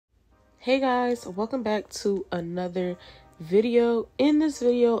Hey guys, welcome back to another video. In this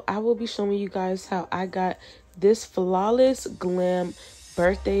video, I will be showing you guys how I got this flawless glam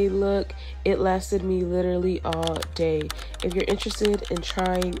birthday look. It lasted me literally all day. If you're interested in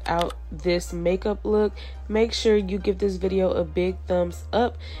trying out this makeup look, make sure you give this video a big thumbs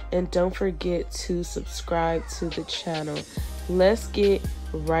up and don't forget to subscribe to the channel. Let's get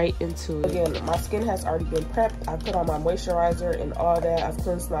right into it. Again, my skin has already been prepped. I put on my moisturizer and all that. I've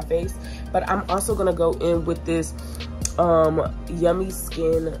cleansed my face, but I'm also gonna go in with this Yummy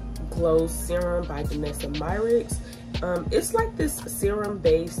Skin Glow Serum by Vanessa Myricks. It's like this serum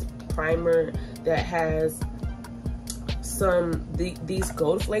based primer that has these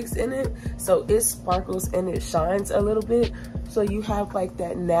gold flakes in it, so it sparkles and it shines a little bit, so you have like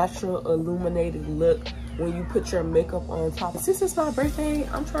that natural illuminated look when you put your makeup on top. Since it's my birthday,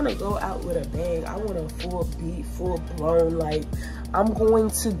 I'm trying to go out with a bang. I want a full beat, full blown, like I'm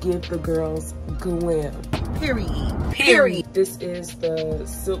going to give the girls glam. Period. This is the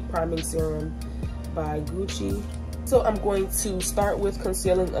Silk Priming Serum by Gucci. So I'm going to start with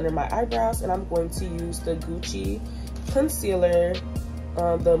concealing under my eyebrows, and I'm going to use the Gucci concealer,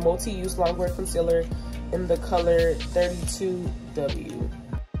 the multi-use longwear concealer in the color 32W.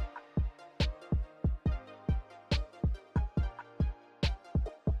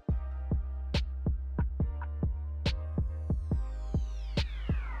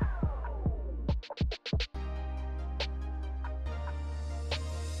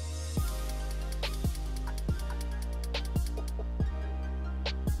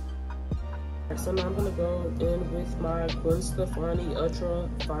 So now I'm going to go in with my Gwen Stefani Ultra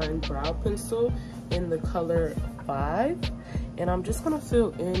Fine Brow Pencil in the color 5. And I'm just going to fill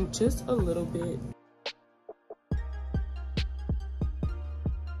in just a little bit.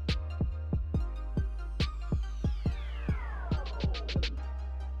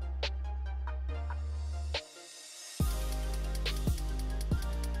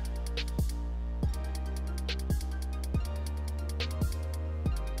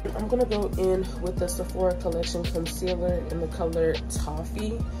 I'm gonna go in with the Sephora Collection Concealer in the color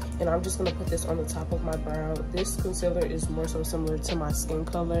Toffee, and I'm just gonna put this on the top of my brow. This concealer is more so similar to my skin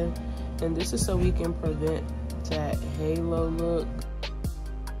color, and this is so we can prevent that halo look.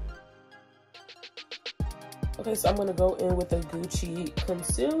 Okay, so I'm gonna go in with the Gucci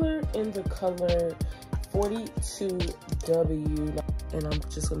concealer in the color 42W, and I'm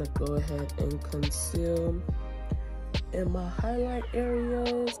just gonna go ahead and conceal in my highlight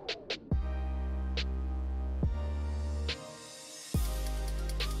areas.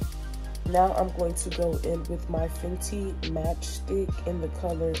 Now I'm going to go in with my Fenty Matchstick in the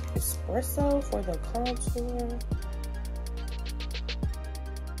color Espresso for the contour.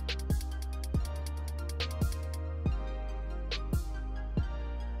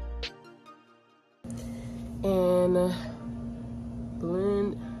 And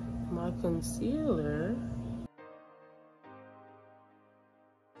blend my concealer .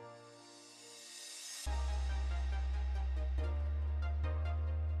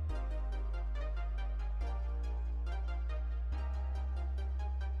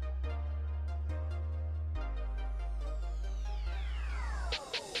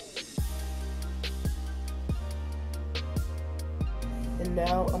 And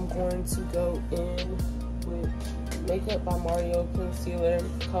now I'm going to go in with Makeup by Mario Concealer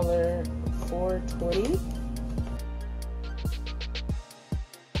color 420.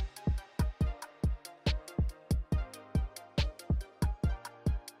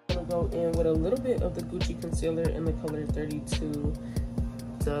 I'm going to go in with a little bit of the Gucci concealer in the color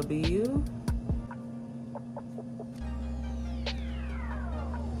 32W.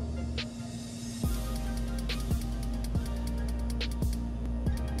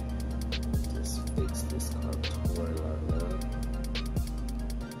 Fix this contour line up.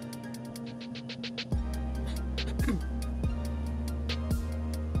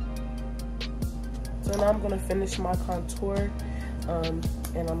 So now I'm going to finish my contour, and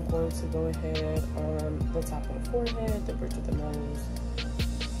I'm going to go ahead on the top of the forehead, the bridge of the nose,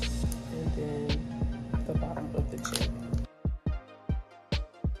 and then the bottom of the chin.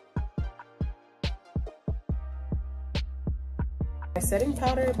 My setting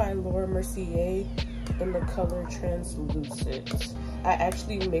powder by Laura Mercier in the color Translucent. I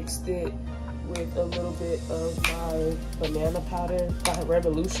actually mixed it with a little bit of my banana powder by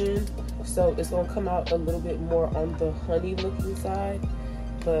Revolution, so it's gonna come out a little bit more on the honey looking side,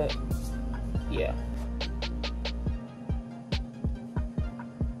 but yeah.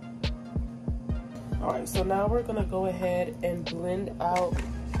 All right, so now we're gonna go ahead and blend out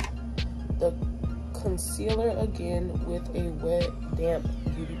the concealer again with a wet, damp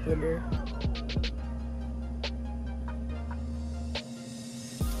beauty blender.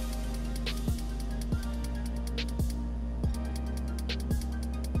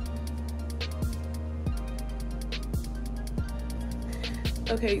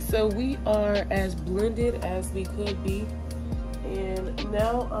 Okay, so we are as blended as we could be. And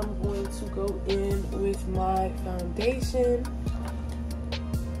now I'm going to go in with my foundation.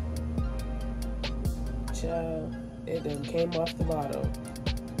 Child, it done came off the bottle.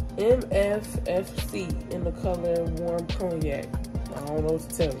 MFFC in the color Warm Cognac. I don't know what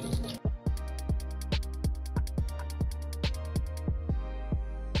to tell you.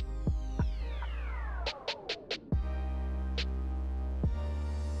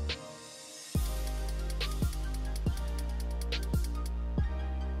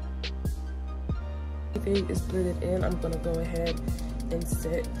 Everything is blended in. I'm gonna go ahead and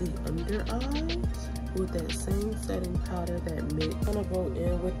set the under eyes with that same setting powder that made. I'm gonna go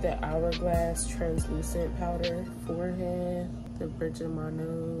in with the Hourglass translucent powder, forehead, the bridge of my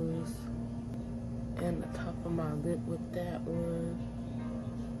nose, and the top of my lip with that one.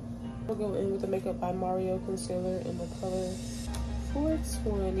 I'll go in with the Makeup by Mario concealer in the color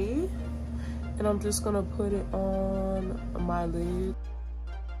 420, and I'm just gonna put it on my lid.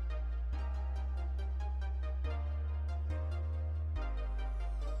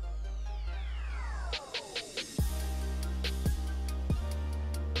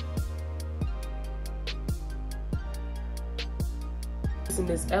 Using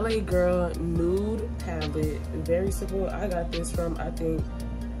this LA Girl nude palette, very simple. I got this from, I think,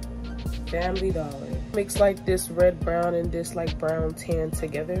 Family Dollar. Mix like this red brown and this like brown tan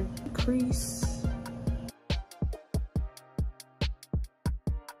together. Crease.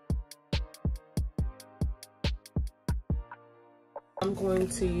 I'm going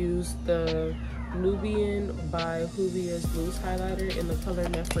to use the Nubian by Juvia's loose highlighter in the color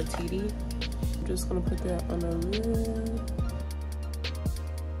Nefertiti. I'm just gonna put that on the lid.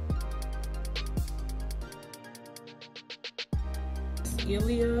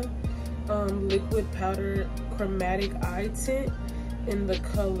 Ilia liquid powder chromatic eye tint in the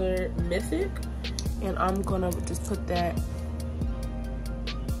color Mythic, and I'm gonna just put that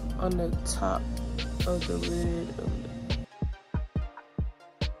on the top of the lid.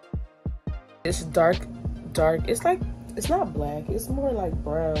 It's dark. It's like, it's not black, it's more like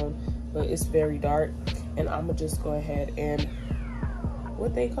brown, but it's very dark. And I'm gonna just go ahead and,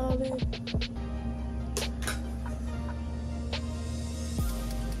 what they call it?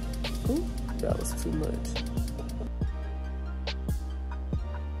 Ooh, that was too much.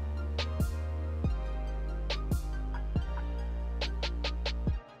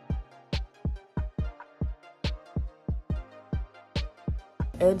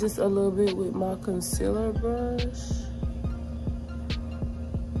 And just a little bit with my concealer brush.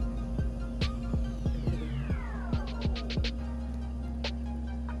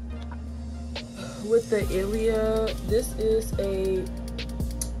 With the Ilia, this is a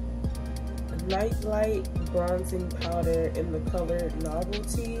light bronzing powder in the color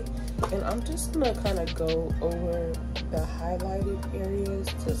Novelty, and I'm just gonna kind of go over the highlighted areas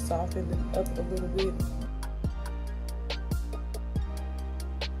to soften them up a little bit.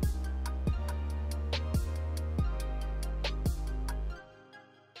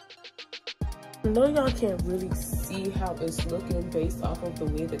 I know y'all can't really see how it's looking based off of the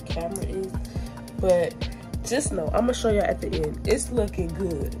way the camera is, but just know, I'm gonna show y'all at the end. It's looking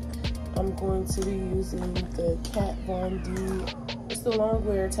good. I'm going to be using the Kat Von D. It's the long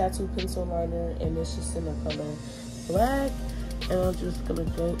wear tattoo pencil liner, and it's just in the color black. And I'm just gonna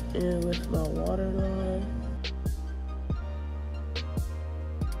go in with my waterline.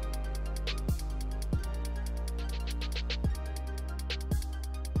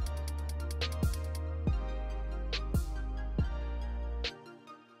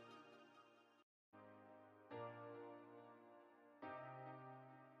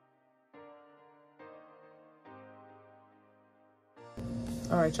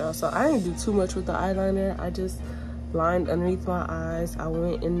 Alright y'all, so I didn't do too much with the eyeliner. I just lined underneath my eyes. I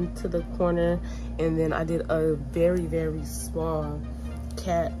went into the corner, and then I did a very, very small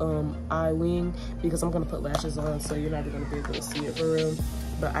cat eye wing, because I'm gonna put lashes on, so you're not gonna be able to see it for real.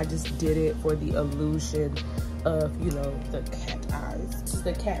 But I just did it for the illusion of, you know, the cat eyes. This is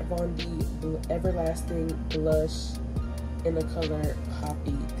the Kat Von D Everlasting Blush in the color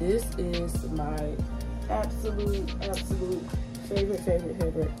Poppy. This is my absolute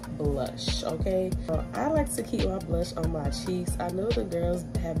favorite blush, okay? I like to keep my blush on my cheeks. I know the girls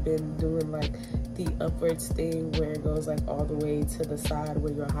have been doing like the upwards thing where it goes like all the way to the side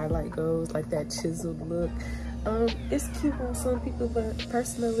where your highlight goes, like that chiseled look. It's cute on some people, but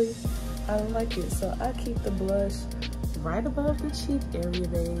personally, I don't like it. So I keep the blush right above the cheek area,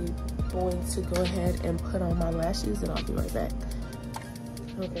 babe. Going to go ahead and put on my lashes and I'll be right back.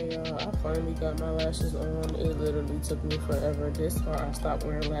 Okay, y'all, I finally got my lashes on. It literally took me forever. This far I stopped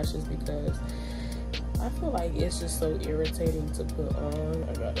wearing lashes because I feel like it's just so irritating to put on.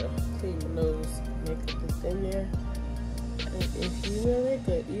 I gotta clean my nose, makeup is in there. And if you wear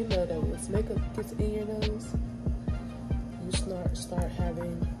makeup, you know that once makeup gets in your nose, you start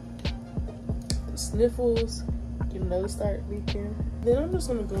having sniffles, your nose start leaking. Then I'm just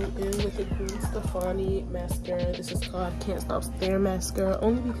gonna go in with the Gwen Stefani mascara. This is called Can't Stop Staring Mascara,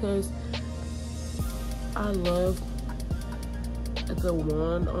 only because I love the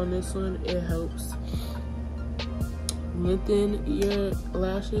wand on this one. It helps lengthen your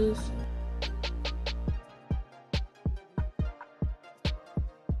lashes.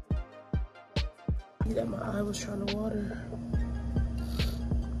 See that my eye was trying to water,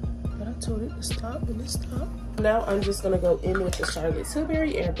 but I told it to stop and it stopped. Now I'm just gonna go in with the Charlotte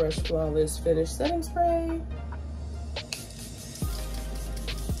Tilbury Airbrush Flawless Finish Setting Spray.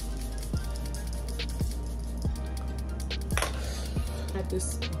 Got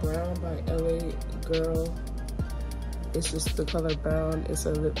this brown by LA Girl. It's just the color brown. It's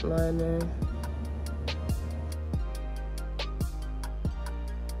a lip liner.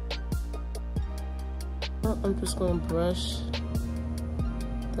 I'm just gonna brush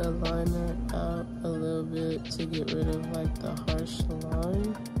the liner out a little bit to get rid of like the harsh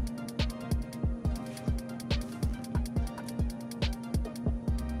line.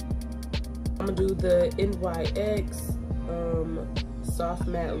 I'm gonna do the NYX Soft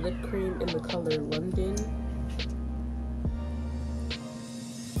Matte Lip Cream in the color London.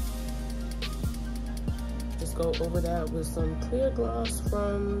 Just go over that with some clear gloss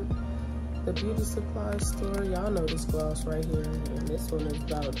from the beauty supply store. Y'all know this gloss right here, and this one is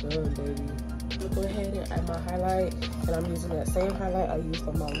about done, baby. I'm gonna go ahead and add my highlight, and I'm using that same highlight I used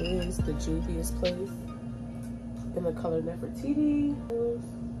on my lids, the Juvia's Place, in the color Nefertiti.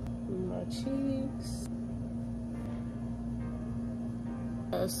 My cheeks.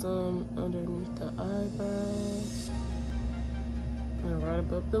 Add some underneath the eyebrows, and right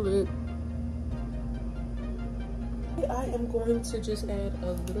above the lip. I am going to just add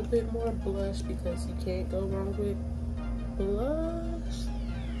a little bit more blush because you can't go wrong with blush.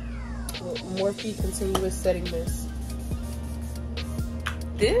 Morphe Continuous Setting Mist.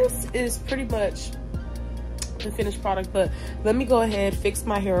 This is pretty much the finished product, but let me go ahead, fix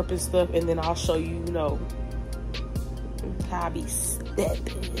my hair up and stuff, and then I'll show you, you know, how I be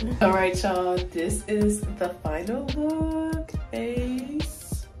stepping. All right, y'all, this is the final look.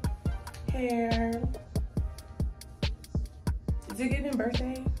 Face, hair. Is it giving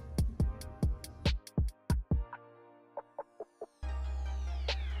birthday?